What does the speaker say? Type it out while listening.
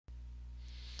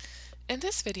In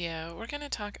this video, we're going to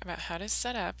talk about how to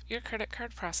set up your credit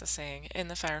card processing in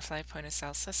the FireFly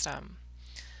point-of-sale system.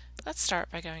 Let's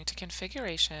start by going to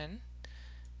Configuration,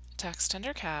 Text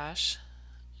under Cash,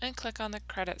 and click on the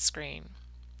Credit screen.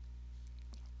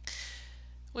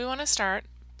 We want to start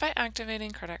by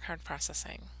activating credit card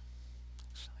processing.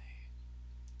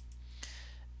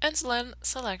 And then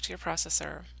select your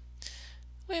processor.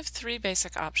 We have three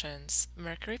basic options.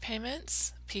 Mercury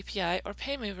Payments, PPI, or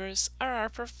PayMovers are our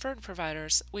preferred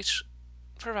providers, which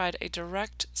provide a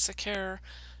direct, secure,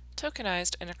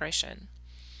 tokenized integration.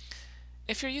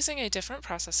 If you're using a different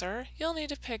processor, you'll need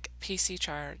to pick PC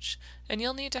Charge, and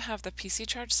you'll need to have the PC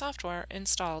Charge software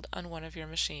installed on one of your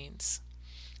machines.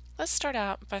 Let's start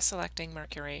out by selecting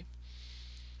Mercury.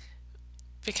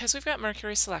 Because we've got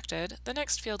Mercury selected, the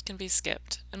next field can be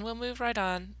skipped, and we'll move right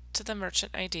on to the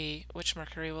merchant ID, which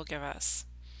Mercury will give us.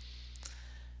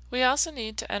 We also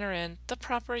need to enter in the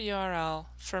proper URL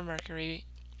for Mercury,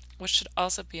 which should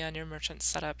also be on your merchant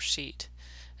setup sheet,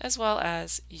 as well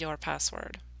as your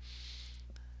password.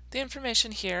 The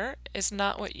information here is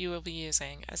not what you will be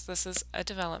using, as this is a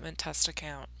development test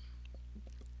account.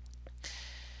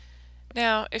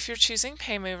 Now, if you're choosing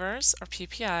PayMovers or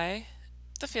PPI,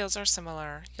 the fields are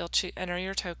similar. You'll enter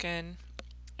your token,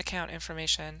 account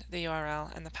information, the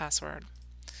URL, and the password.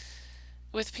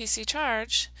 With PC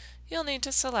Charge, you'll need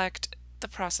to select the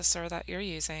processor that you're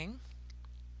using,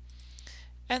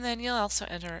 and then you'll also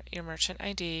enter your merchant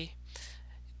ID,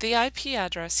 the IP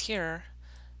address here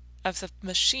of the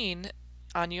machine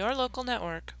on your local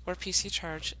network where PC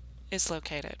Charge is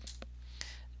located,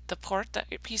 the port that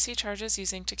your PC Charge is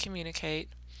using to communicate,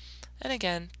 and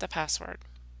again, the password.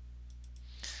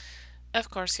 Of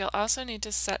course, you'll also need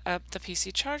to set up the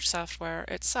PC Charge software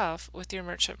itself with your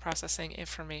merchant processing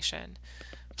information.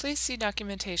 Please see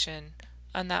documentation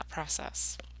on that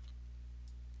process.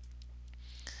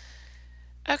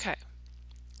 Okay,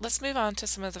 let's move on to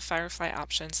some of the FireFly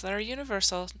options that are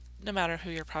universal no matter who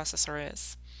your processor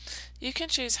is. You can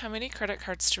choose how many credit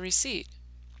cards to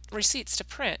receipts to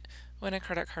print when a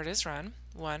credit card is run,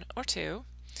 1 or 2.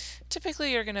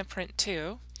 Typically you're going to print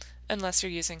 2 unless you're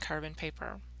using carbon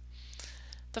paper.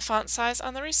 The font size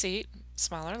on the receipt,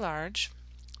 small or large.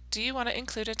 Do you want to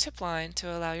include a tip line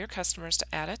to allow your customers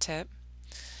to add a tip?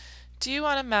 Do you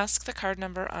want to mask the card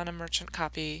number on a merchant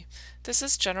copy? This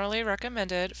is generally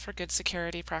recommended for good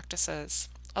security practices,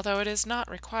 although it is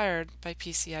not required by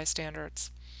PCI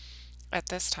standards at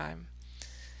this time.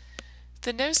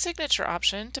 The no signature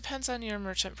option depends on your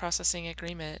merchant processing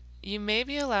agreement. You may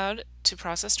be allowed to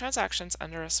process transactions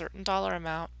under a certain dollar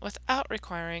amount without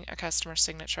requiring a customer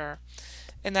signature.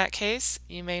 In that case,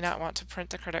 you may not want to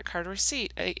print the credit card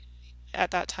receipt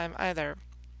at that time either.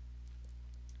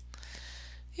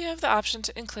 You have the option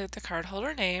to include the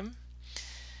cardholder name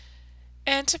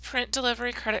and to print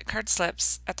delivery credit card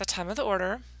slips at the time of the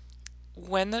order,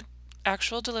 when the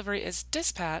actual delivery is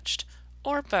dispatched,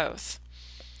 or both.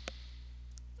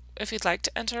 If you'd like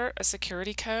to enter a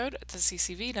security code, the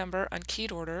CCV number on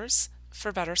keyed orders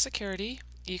for better security,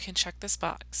 you can check this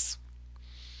box.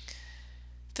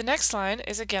 The next line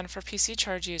is again for PC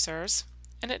Charge users,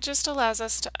 and it just allows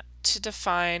us to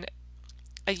define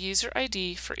a user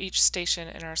ID for each station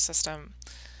in our system.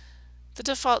 The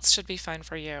defaults should be fine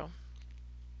for you.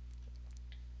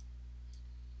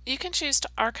 You can choose to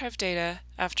archive data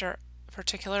after a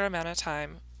particular amount of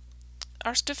time.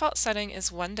 Our default setting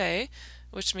is 1 day,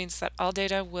 which means that all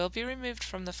data will be removed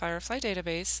from the FireFly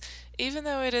database, even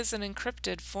though it is an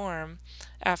encrypted form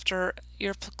after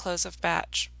your close of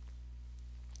batch.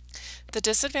 The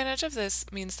disadvantage of this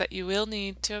means that you will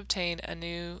need to obtain a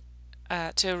new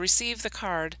to receive the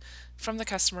card from the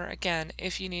customer again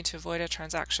if you need to avoid a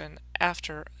transaction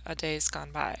after a day's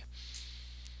gone by.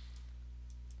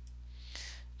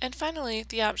 And finally,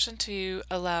 the option to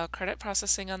allow credit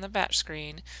processing on the batch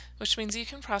screen, which means you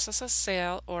can process a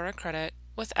sale or a credit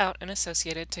without an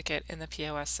associated ticket in the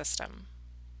POS system.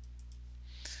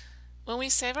 When we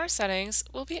save our settings,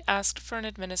 we'll be asked for an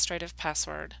administrative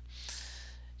password.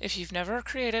 If you've never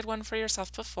created one for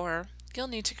yourself before, you'll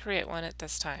need to create one at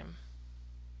this time.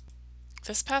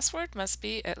 This password must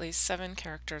be at least 7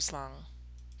 characters long.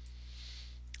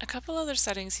 A couple other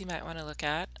settings you might want to look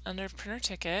at under Printer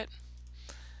Ticket.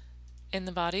 In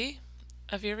the body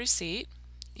of your receipt,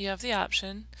 you have the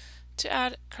option to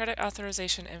add credit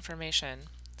authorization information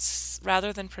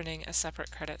rather than printing a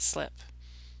separate credit slip.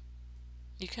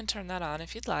 You can turn that on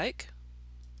if you'd like.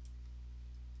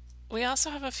 We also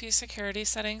have a few security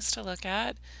settings to look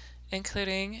at,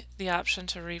 including the option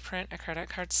to reprint a credit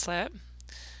card slip,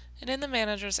 and in the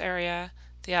Managers area,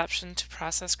 the option to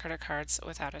process credit cards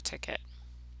without a ticket.